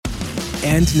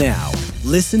And now,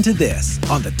 listen to this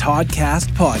on the Toddcast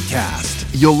podcast.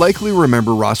 You'll likely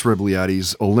remember Ross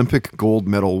Rebliati's Olympic gold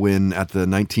medal win at the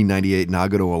 1998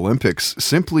 Nagano Olympics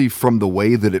simply from the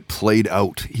way that it played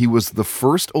out. He was the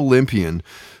first Olympian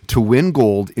to win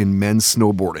gold in men's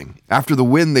snowboarding. After the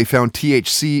win, they found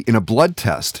THC in a blood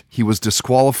test. He was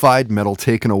disqualified, medal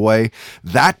taken away.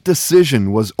 That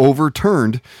decision was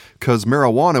overturned because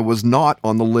marijuana was not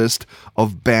on the list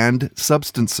of banned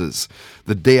substances.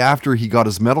 The day after he got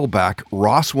his medal back,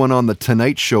 Ross went on The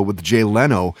Tonight Show with Jay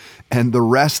Leno, and the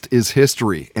rest is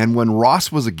history. And when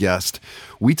Ross was a guest,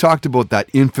 we talked about that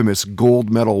infamous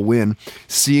gold medal win,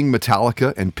 seeing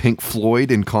Metallica and Pink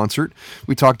Floyd in concert.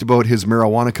 We talked about his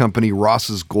marijuana company,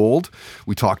 Ross's Gold.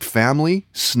 We talked family,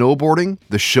 snowboarding,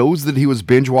 the shows that he was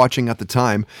binge watching at the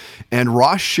time. And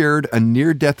Ross shared a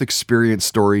near-death experience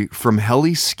story from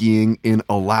heli skiing in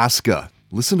Alaska.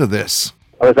 Listen to this.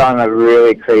 I was on a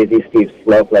really crazy steep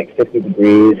slope, like 50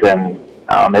 degrees, and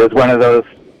it was one of those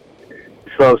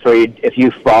slopes where if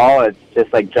you fall, it's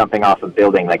just like jumping off a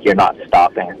building, like you're not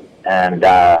stopping. And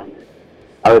I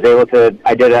was able to,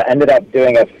 ended up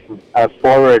doing a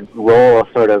forward roll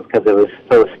sort of because it was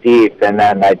so steep, and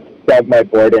then I dug my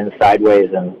board in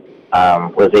sideways and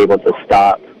was able to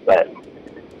stop. But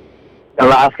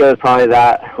Alaska was probably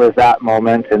that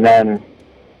moment, and then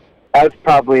that was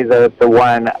probably the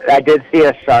one. I did see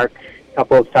a shark a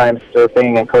couple of times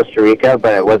surfing in Costa Rica,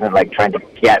 but it wasn't like trying to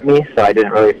get me, so I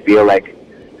didn't really feel like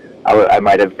I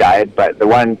might have died. But the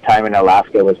one time in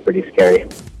Alaska was pretty scary.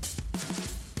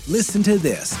 Listen to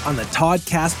this on the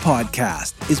Toddcast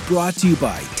podcast is brought to you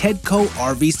by Tedco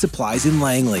RV Supplies in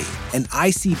Langley, an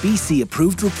ICBC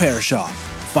approved repair shop.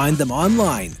 Find them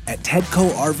online at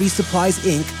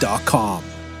tedcorvsuppliesinc.com.